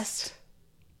Hashtag blessed.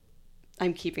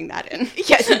 I'm keeping that in.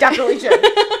 Yes, you definitely should.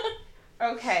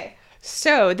 Okay.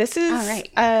 So this is All right.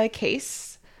 a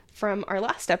case from our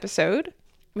last episode,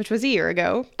 which was a year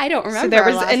ago. I don't remember. So there our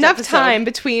was last enough episode. time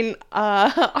between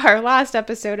our last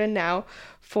episode and now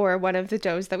for one of the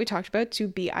does that we talked about to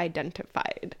be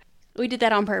identified. We did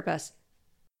that on purpose.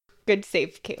 Good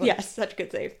save, Caitlin. Yes, such a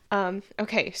good save.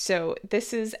 Okay, so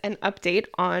this is an update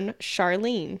on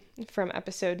Charlene from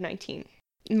episode 19.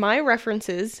 My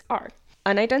references are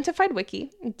Unidentified Wiki,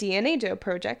 DNA Doe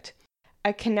Project,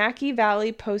 a Kanaki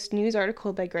Valley Post news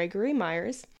article by Gregory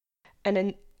Myers, and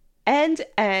an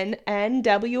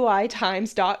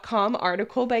NWITimes.com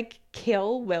article by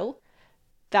Kill Will.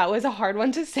 That was a hard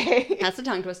one to say. That's a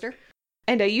tongue twister.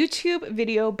 And a YouTube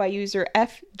video by user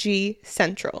FG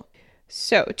Central.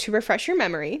 So, to refresh your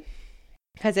memory,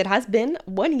 because it has been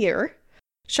 1 year,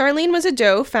 Charlene was a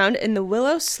doe found in the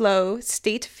Willow Slough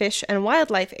State Fish and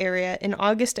Wildlife Area in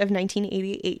August of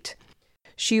 1988.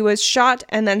 She was shot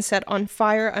and then set on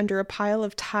fire under a pile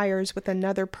of tires with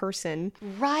another person.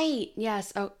 Right.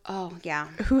 Yes. Oh, yeah.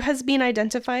 Who has been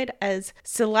identified as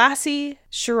Selassie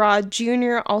Sherrod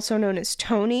Jr., also known as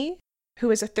Tony, who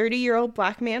is a 30-year-old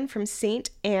black man from St.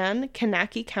 Anne,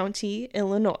 Kanaki County,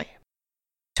 Illinois.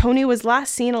 Tony was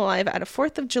last seen alive at a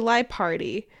 4th of July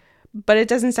party, but it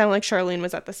doesn't sound like Charlene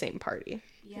was at the same party.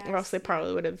 Yes. Or else they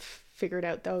probably would have figured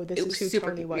out, oh, this It is was who super-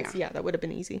 Tony was. yeah. Yeah, that would have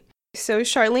been easy. So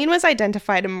Charlene was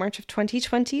identified in March of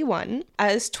 2021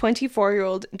 as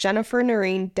 24-year-old Jennifer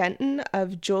Noreen Denton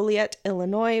of Joliet,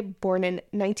 Illinois, born in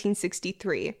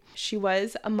 1963. She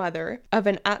was a mother of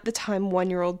an at-the-time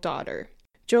 1-year-old daughter.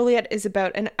 Joliet is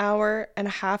about an hour and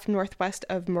a half northwest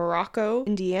of Morocco,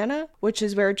 Indiana, which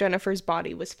is where Jennifer's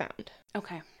body was found.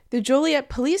 Okay. The Joliet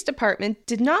Police Department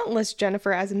did not list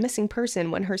Jennifer as a missing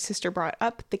person when her sister brought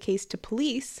up the case to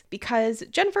police because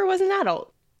Jennifer was an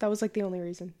adult. That was like the only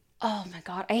reason. Oh my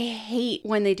God. I hate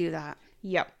when they do that.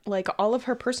 Yep, like all of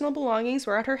her personal belongings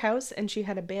were at her house and she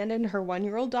had abandoned her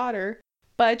 1-year-old daughter.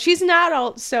 But she's an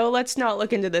adult, so let's not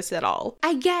look into this at all.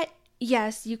 I get,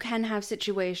 yes, you can have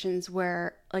situations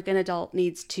where like an adult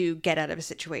needs to get out of a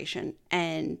situation.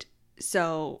 And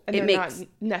so And it they're makes not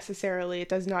necessarily, it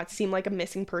does not seem like a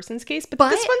missing persons case, but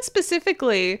But- this one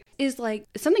specifically, is like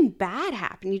something bad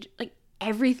happened. You, like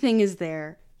everything is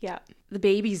there. yeah. The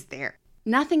baby's there.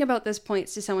 Nothing about this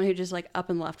points to someone who just like up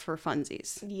and left for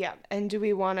funsies. Yeah, and do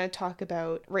we want to talk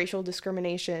about racial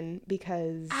discrimination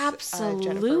because Jennifer was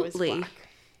Absolutely. black?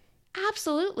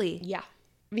 Absolutely. Yeah.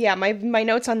 Yeah, my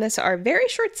notes on this are very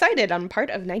short-sighted on part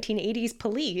of 1980s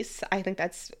police. I think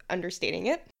that's understating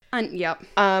it. Yep.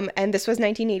 And this was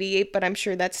 1988, but I'm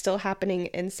sure that's still happening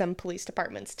in some police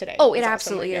departments today. Oh, it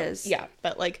absolutely is. Yeah,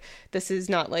 but like, this is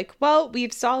not like, well,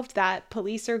 we've solved that.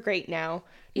 Police are great now.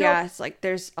 Yeah, it's like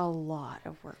there's a lot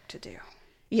of work to do.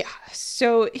 Yeah,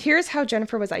 so here's how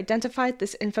Jennifer was identified.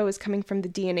 This info is coming from the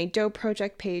DNA Doe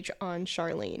Project page on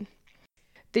Charlene.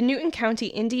 The Newton County,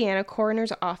 Indiana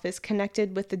Coroner's Office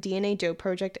connected with the DNA Doe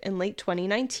Project in late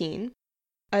 2019.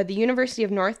 The University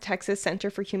of North Texas Center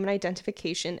for Human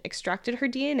Identification extracted her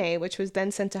DNA, which was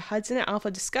then sent to Hudson Alpha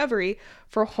Discovery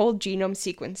for whole genome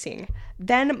sequencing.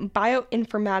 Then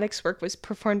bioinformatics work was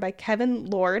performed by Kevin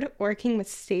Lord, working with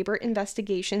Sabre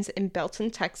Investigations in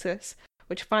Belton, Texas,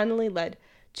 which finally led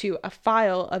to a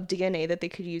file of DNA that they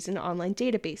could use in online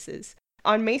databases.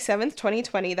 On May 7th,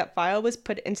 2020, that file was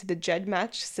put into the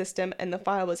GEDmatch system, and the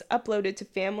file was uploaded to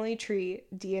Family Tree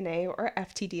DNA, or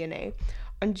FTDNA,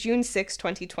 on June 6,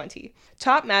 2020.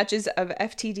 Top matches of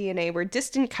FTDNA were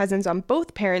distant cousins on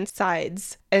both parents'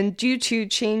 sides, and due to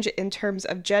change in terms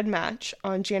of GEDmatch,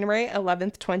 on January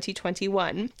 11th,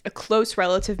 2021, a close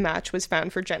relative match was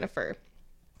found for Jennifer.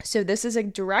 So this is a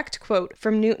direct quote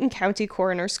from Newton County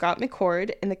Coroner Scott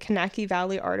McCord in the Kankakee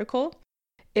Valley article.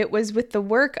 It was with the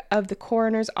work of the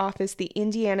coroner's office, the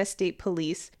Indiana State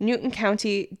Police, Newton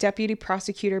County Deputy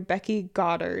Prosecutor Becky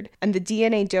Goddard, and the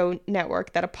DNA Doe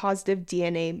Network that a positive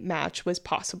DNA match was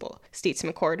possible, states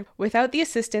McCord. Without the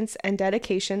assistance and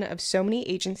dedication of so many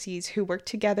agencies who worked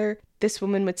together, this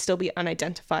woman would still be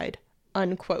unidentified,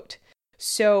 unquote.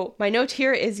 So my note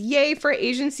here is yay for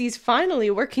agencies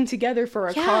finally working together for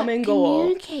a common goal.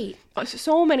 Communicate.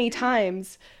 So many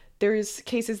times there's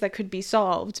cases that could be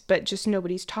solved, but just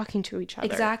nobody's talking to each other.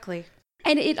 Exactly.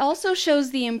 And it also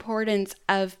shows the importance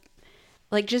of,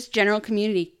 like, just general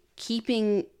community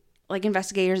keeping, like,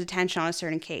 investigators' attention on a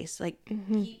certain case. Like,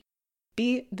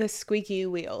 Be the squeaky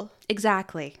wheel.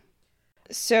 Exactly.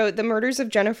 So the murders of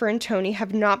Jennifer and Tony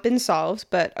have not been solved,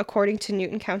 but according to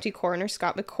Newton County Coroner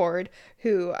Scott McCord,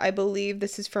 who I believe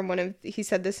this is from he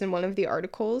said this in one of the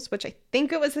articles, which I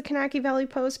think it was the Kankakee Valley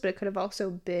Post, but it could have also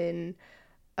been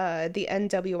the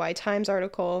NWI Times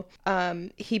article.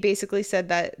 He basically said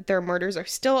that their murders are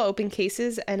still open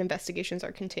cases and investigations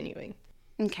are continuing.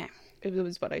 Okay. It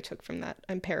was what I took from that.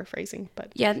 I'm paraphrasing,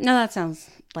 but Yeah, no, that sounds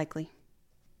likely.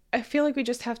 I feel like we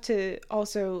just have to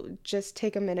also just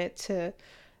take a minute to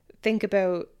think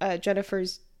about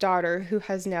Jennifer's daughter, who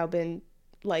has now been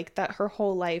like that. Her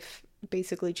whole life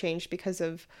basically changed because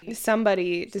of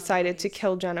somebody decided to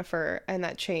kill Jennifer, and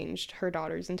that changed her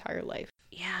daughter's entire life.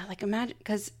 Yeah, like imagine,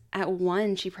 because at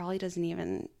 1, she probably doesn't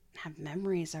even have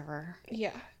memories of her.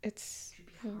 Yeah, it's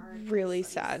really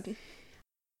sad.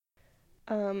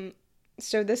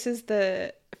 So this is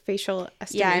the facial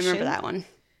estimation. Yeah, I remember that one.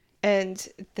 And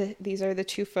these are the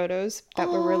 2 photos that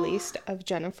were released of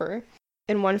Jennifer.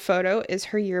 In one photo is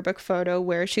her yearbook photo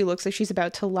where she looks like she's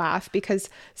about to laugh because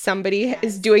somebody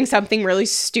is doing something really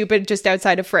stupid just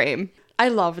outside a frame. I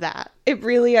love that. It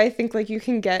really, I think, like, you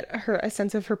can get a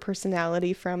sense of her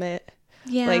personality from it.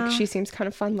 Yeah. Like, she seems kind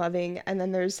of fun-loving. And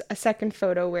then there's a second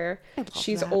photo where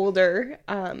she's older.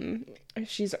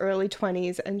 She's early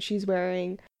 20s, and she's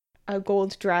wearing a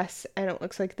gold dress, and it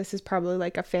looks like this is probably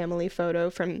like a family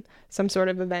photo from some sort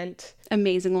of event.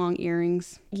 Amazing long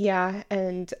earrings. Yeah,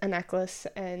 and a necklace,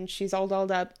 and she's all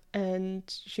dolled up, and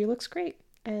she looks great.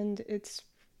 And it's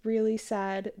really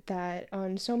sad that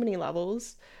on so many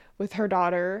levels, with her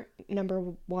daughter, number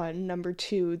 1, number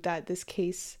 2, that this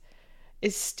case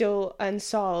is still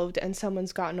unsolved and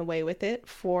someone's gotten away with it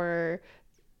for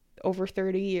over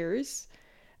 30 years.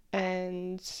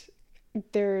 And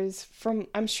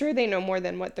I'm sure they know more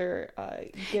than what they're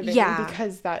giving,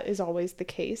 because that is always the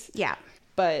case. Yeah.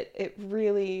 But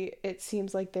it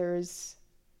seems like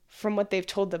from what they've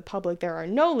told the public, there are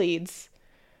no leads.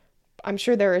 I'm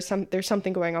sure there's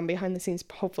something going on behind the scenes,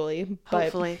 hopefully.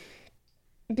 Hopefully.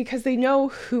 Because they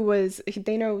know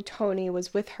Tony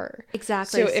was with her.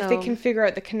 Exactly. So if they can figure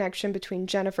out the connection between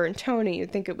Jennifer and Tony,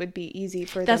 you'd think it would be easy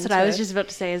for them to... That's what I was just about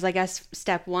to say, is I guess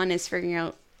step 1 is figuring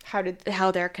out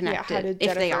how they're connected, how did if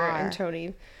Jennifer they are. and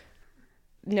Tony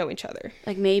know each other.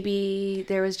 Like, maybe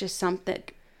there was just something,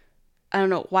 I don't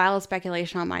know, wild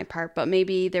speculation on my part, but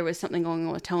maybe there was something going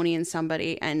on with Tony and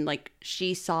somebody, and, like,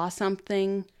 she saw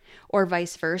something, or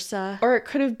vice versa. Or it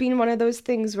could have been one of those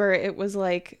things where it was,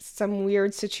 like, some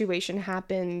weird situation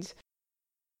happened.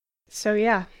 So,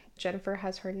 yeah, Jennifer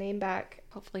has her name back.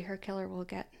 Hopefully her killer will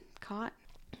get caught.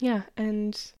 Yeah,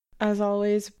 and as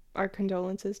always, our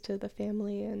condolences to the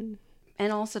family and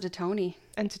also to Tony.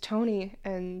 And to Tony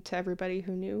and to everybody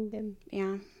who knew him.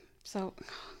 Yeah. So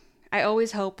I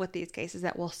always hope with these cases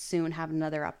that we'll soon have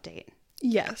another update.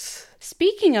 Yes.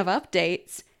 Speaking of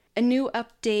updates, a new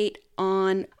update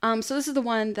on, so this is the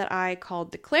one that I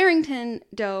called the Clarington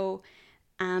Doe,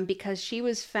 because she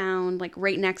was found like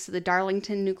right next to the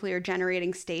Darlington Nuclear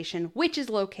Generating Station, which is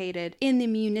located in the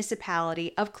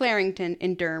municipality of Clarington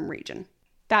in Durham Region.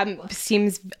 That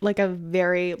seems like a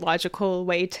very logical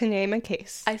way to name a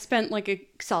case. I spent like a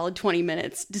solid 20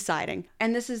 minutes deciding.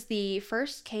 And this is the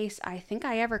first case I think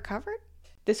I ever covered.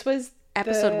 This was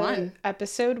Episode 1.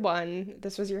 Episode 1.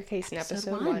 This was your case in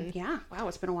episode 1. Yeah. Wow,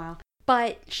 it's been a while.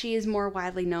 But she is more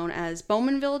widely known as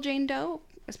Bowmanville Jane Doe,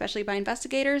 especially by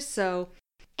investigators. So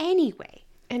anyway,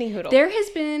 Any hoodle. there has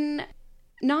been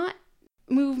not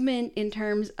movement in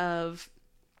terms of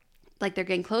like they're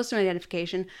getting close to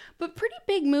identification, but pretty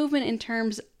big movement in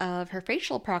terms of her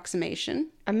facial approximation.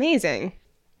 Amazing.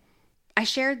 I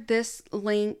shared this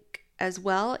link as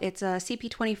well. It's a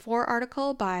CP24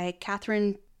 article by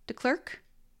Catherine DeClercq.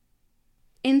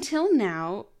 Until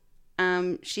now,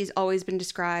 she's always been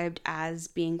described as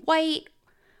being white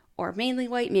or mainly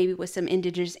white, maybe with some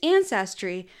indigenous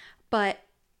ancestry. And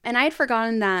I had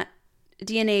forgotten that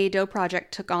DNA Doe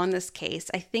Project took on this case.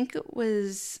 I think it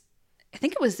was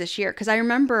this year, because I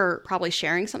remember probably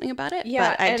sharing something about it.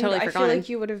 Yeah, but I totally I forgotten. feel like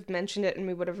you would have mentioned it and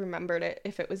we would have remembered it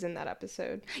if it was in that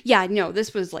episode. Yeah, no,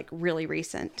 this was like really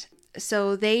recent.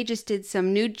 So they just did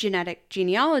some new genetic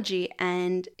genealogy,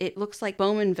 and it looks like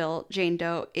Bowmanville Jane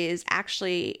Doe is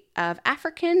actually of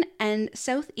African and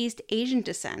Southeast Asian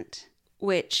descent,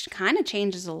 which kind of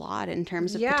changes a lot in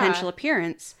terms of potential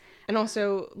appearance. And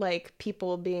also, like,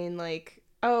 people being like,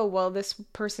 oh, well, this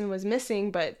person was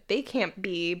missing, but they can't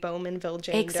be Bowmanville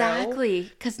Jane Doe. Exactly,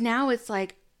 because now it's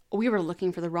like we were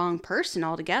looking for the wrong person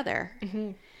altogether.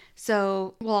 Mm-hmm.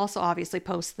 So we'll also obviously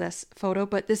post this photo,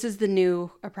 but this is the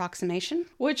new approximation.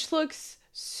 Which looks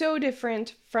so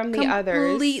different from the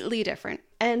others. Completely different.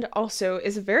 And also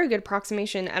is a very good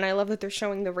approximation. And I love that they're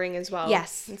showing the ring as well.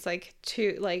 Yes. It's like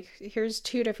here's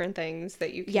two different things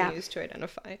that you can use to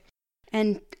identify.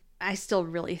 And I still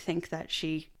really think that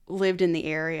she lived in the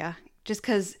area just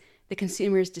because the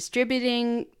consumer is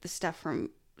distributing the stuff from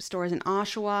stores in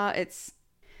Oshawa.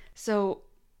 So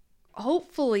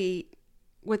hopefully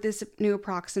with this new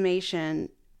approximation,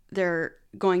 they're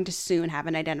going to soon have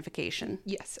an identification.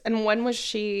 Yes. And when was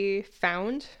she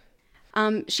found?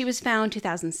 She was found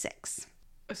 2006.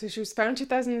 So she was found in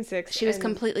 2006. She was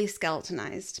completely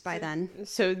skeletonized by then.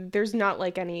 So there's not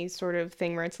like any sort of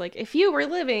thing where it's like, if you were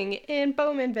living in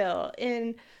Bowmanville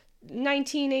in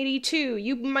 1982,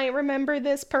 you might remember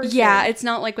this person. Yeah, it's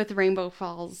not like with the Rainbow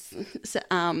Falls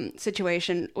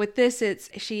situation. With this,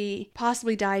 she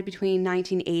possibly died between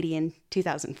 1980 and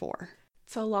 2004.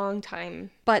 It's a long time.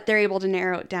 But they're able to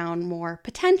narrow it down more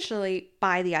potentially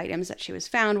by the items that she was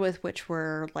found with, which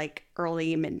were like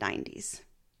early mid-90s.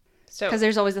 So, because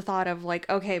there's always the thought of like,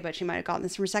 okay, but she might have gotten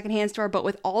this from a secondhand store. But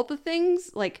with all the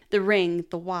things, like the ring,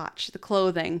 the watch, the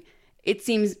clothing, it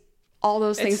seems all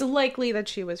those things. It's likely that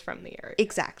she was from the area.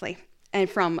 Exactly. And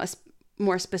from a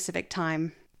more specific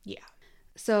time. Yeah.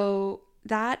 So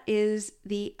that is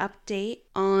the update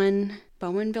on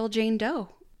Bowmanville Jane Doe.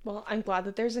 Well, I'm glad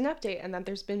that there's an update and that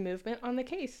there's been movement on the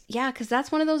case. Yeah, because that's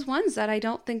one of those ones that I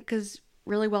don't think is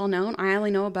really well known. I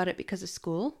only know about it because of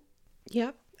school.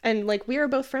 Yep. And like we are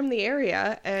both from the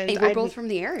area, and we're both from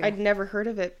the area. I'd never heard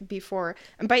of it before.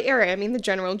 And by area, I mean the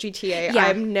general GTA. Yeah.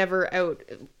 I'm never out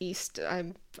east.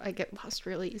 I get lost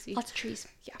really easy. Lots of trees.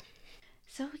 Yeah.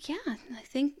 So yeah, I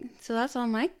think so. That's all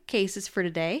my cases for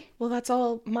today. Well, that's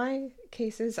all my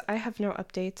cases. I have no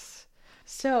updates.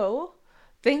 So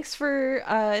thanks for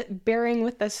bearing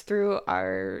with us through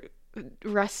our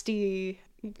rusty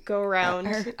go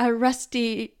around. A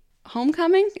rusty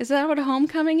homecoming? Is that what a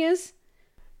homecoming is?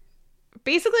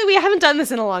 Basically, we haven't done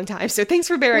this in a long time, so thanks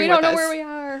for bearing with us. We don't know where we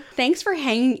are. Thanks for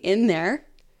hanging in there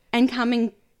and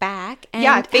coming back. And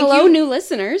yeah, hello, new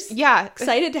listeners. Yeah.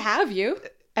 Excited to have you.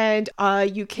 And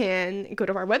you can go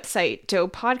to our website,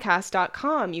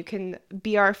 doepodcast.com. You can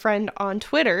be our friend on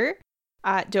Twitter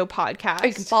at doepodcast. Or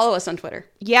you can follow us on Twitter.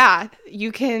 Yeah,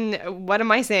 you can. What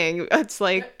am I saying? It's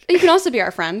like... You can also be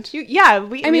our friend. we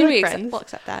we'll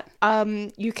accept that.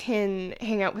 You can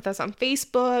hang out with us on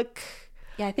Facebook.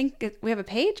 Yeah, I think we have a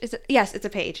page. Yes, it's a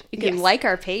page. You can like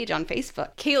our page on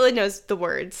Facebook. Caitlin knows the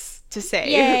words to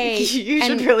say. Yay. You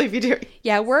should really be doing.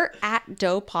 Yeah, we're at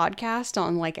Doe Podcast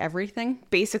on like everything.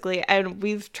 Basically, and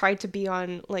we've tried to be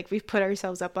on, like, we've put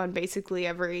ourselves up on basically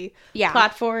every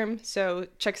platform. So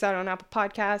check us out on Apple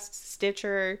Podcasts,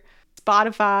 Stitcher,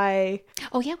 Spotify.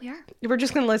 Oh yeah, we are. We're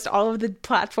just going to list all of the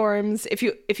platforms. If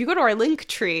you go to our link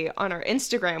tree on our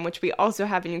Instagram, which we also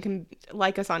have, and you can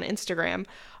like us on Instagram,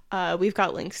 we've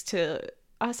got links to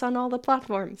us on all the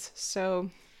platforms. So,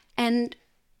 and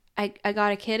I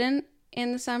got a kitten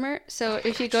in the summer. So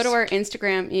if you go to our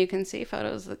Instagram, you can see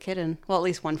photos of the kitten. Well, at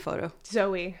least one photo.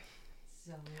 Zoe.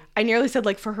 I nearly said,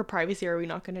 like, for her privacy, are we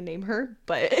not going to name her?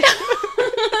 But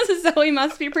Zoe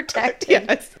must be protected.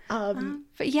 yes.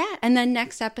 But yeah, and then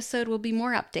next episode will be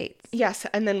more updates. Yes,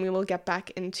 and then we will get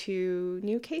back into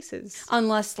new cases.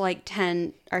 Unless like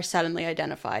 10 are suddenly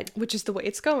identified. Which is the way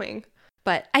it's going.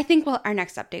 But I think our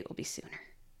next update will be sooner.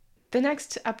 The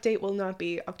next update will not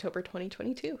be October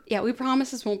 2022. Yeah, we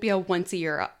promise this won't be a once a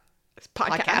year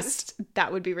podcast.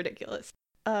 That would be ridiculous.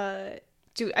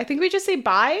 I think we just say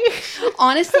bye?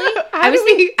 Honestly,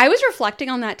 I was reflecting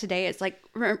on that today. It's like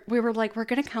we were like, we're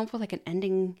gonna come up with like an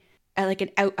ending,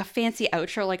 a fancy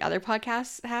outro like other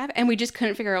podcasts have, and we just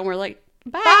couldn't figure out. And we're like,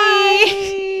 bye,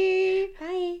 bye.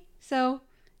 bye. So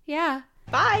yeah,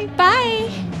 bye.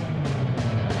 Bye.